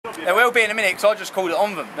There will be in a minute, because I just called it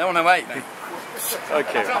on them. They're on their way.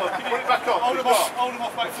 Okay. Hold them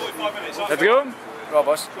off like 45 minutes. Let's go? Right,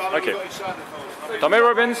 boss. Okay. Tommy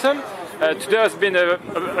Robinson, today has been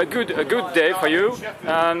a good day for you,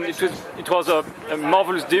 and it was a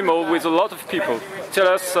marvelous demo with a lot of people. Tell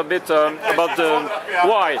us a bit about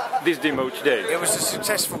why this demo today. It was a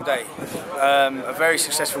successful day, a very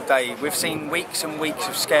successful day. We've seen weeks and weeks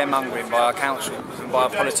of scaremongering by our councils and by our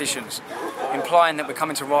politicians, implying that we're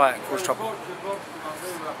coming to riot and cause trouble.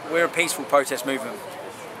 We're a peaceful protest movement,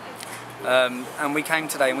 and we came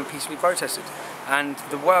today and we peacefully protested, and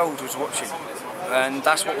the world was watching. And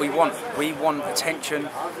that's what we want. We want attention.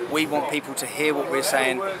 We want people to hear what we're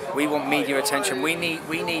saying. We want media attention. We need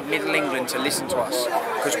Middle England to listen to us,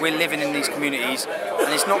 because we're living in these communities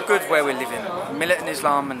and it's not good where we're living. Militant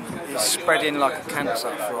Islam is spreading like a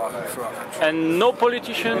cancer through our country. And no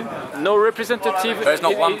politician, no representative. There's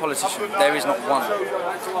not one politician. There is not one.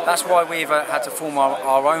 That's why we've had to form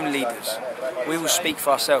our own leaders. We will speak for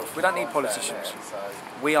ourselves. We don't need politicians.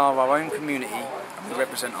 We are our own community and we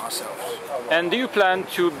represent ourselves. And do you plan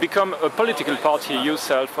to become a political party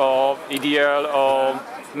yourself, or EDL, or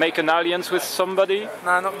make an alliance with somebody?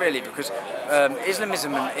 No, not really, because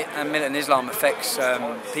Islamism and militant Islam affects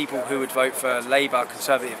people who would vote for Labour,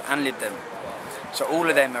 Conservative and Lib Dem. So all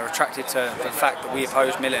of them are attracted to the fact that we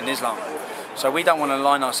oppose militant Islam. So we don't want to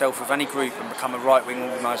align ourselves with any group and become a right-wing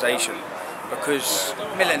organisation, because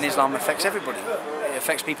militant Islam affects everybody. It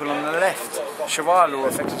affects people on the left. Sharia law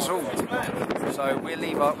affects us all. So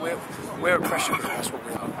we're oppression, that's what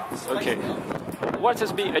we are. Okay. What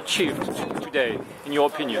has been achieved today, in your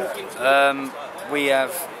opinion? I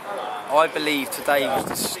believe today was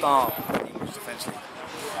the start of the English Defence League.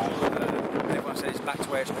 Everyone says it's back to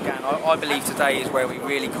where it began. I believe today is where we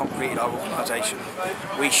really concreted our organisation.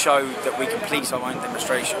 We showed that we can police our own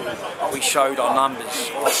demonstration. We showed our numbers,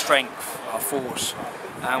 our strength, our force.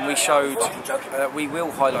 And we showed that we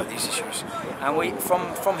will highlight these issues. And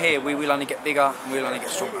from here we will only get bigger and we will only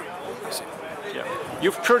get stronger. That's it. Yeah.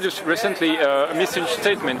 You've produced recently a mission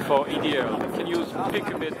statement for EDL. Can you speak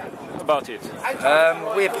a bit about it?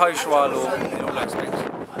 We oppose Sharia law in all aspects.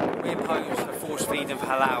 We oppose the force feeding of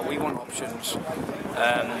halal. We want options.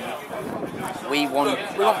 We want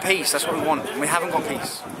peace. That's what we want. We haven't got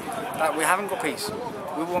peace. We haven't got peace.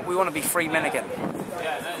 We want to be free men again.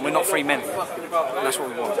 And we're not free men. And that's what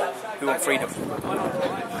we want. We want freedom.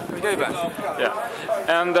 We do, man. Yeah.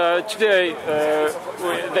 And today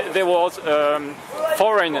there was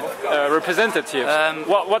foreign representative.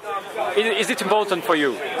 What is it important for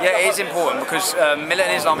you? Yeah, it is important, because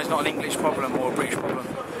militant Islam is not an English problem or a British problem.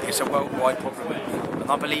 It's a worldwide problem. And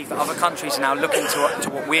I believe that other countries are now looking to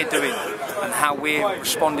what we're doing and how we're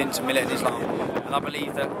responding to militant Islam. And I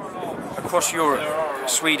believe that across Europe,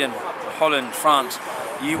 Sweden, Holland, France,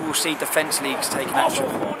 you will see defence leagues taking action.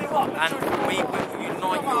 And we will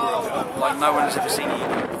unite Europe like no one has ever seen it.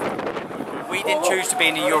 We didn't choose to be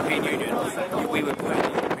in the European Union. We were put in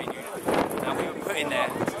the European Union. And we were put in there.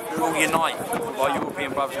 We will unite with our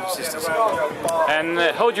European brothers and sisters. And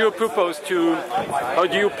how do you plan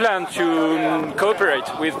to cooperate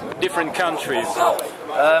with different countries?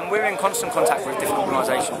 We're in constant contact with different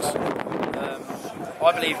organisations.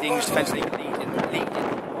 I believe the English Defence League leading the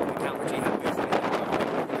counter jihad movement.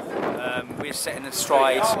 We're setting a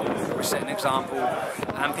stride, we're setting an example,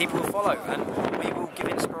 and people will follow. And we will give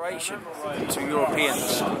inspiration to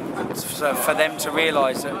Europeans for them to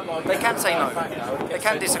realise that they can say no, they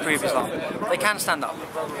can disagree with Islam, they can stand up,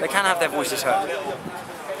 they can have their voices heard.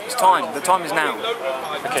 It's time. The time is now.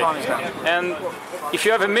 Okay. The time is now. And if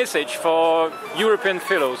you have a message for European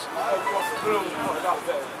fellows,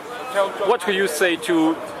 what will you say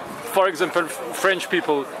to, for example, French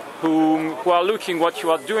people who are looking what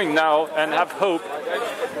you are doing now and have hope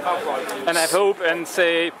and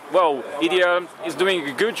say, well, EDL is doing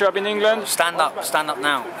a good job in England? Stand up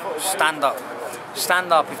now. Stand up.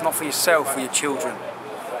 Stand up, if not for yourself, for your children.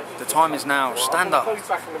 The time is now. Stand up.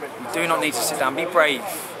 You do not need to sit down. Be brave.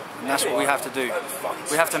 And that's what we have to do.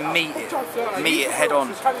 We have to meet it head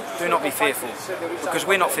on. Do not be fearful, because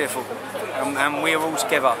we're not fearful, and we are all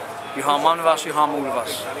together. You harm one of us, you harm all of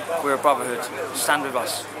us. We're a brotherhood. Stand with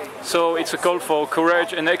us. So it's a call for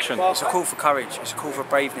courage and action. It's a call for courage. It's a call for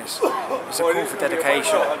braveness. It's a call for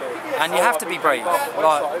dedication. And you have to be brave.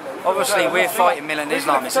 Like, obviously, we're fighting militant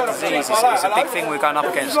Islam. It's a disease. It's a big thing we're going up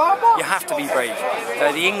against. You have to be brave.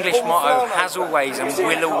 The English motto has always and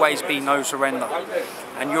will always be no surrender.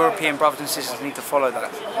 And European brothers and sisters need to follow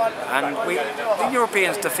that. And the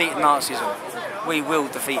Europeans defeated Nazism. We will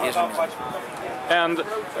defeat Islamism. And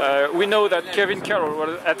we know that Kevin Carroll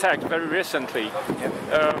was attacked very recently.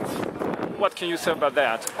 what can you say about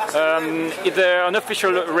that? Is there an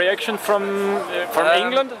official reaction from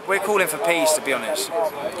England? We're calling for peace, to be honest.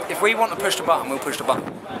 If we want to push the button, we'll push the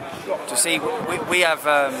button. To see, we have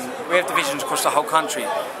divisions across the whole country.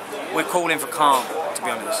 We're calling for calm, to be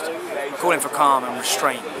honest. We're calling for calm and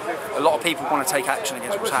restraint. A lot of people want to take action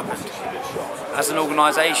against what's happened. As an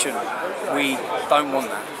organisation, we don't want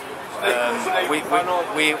that.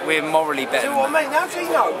 We're morally better than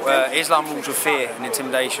that. Islam rules with fear and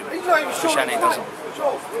intimidation. Christianity doesn't.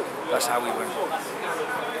 That's how we win.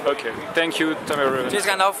 Okay, thank you, Tommy. Cheers,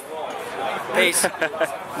 Gandalf. Peace.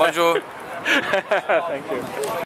 Bonjour. Thank you.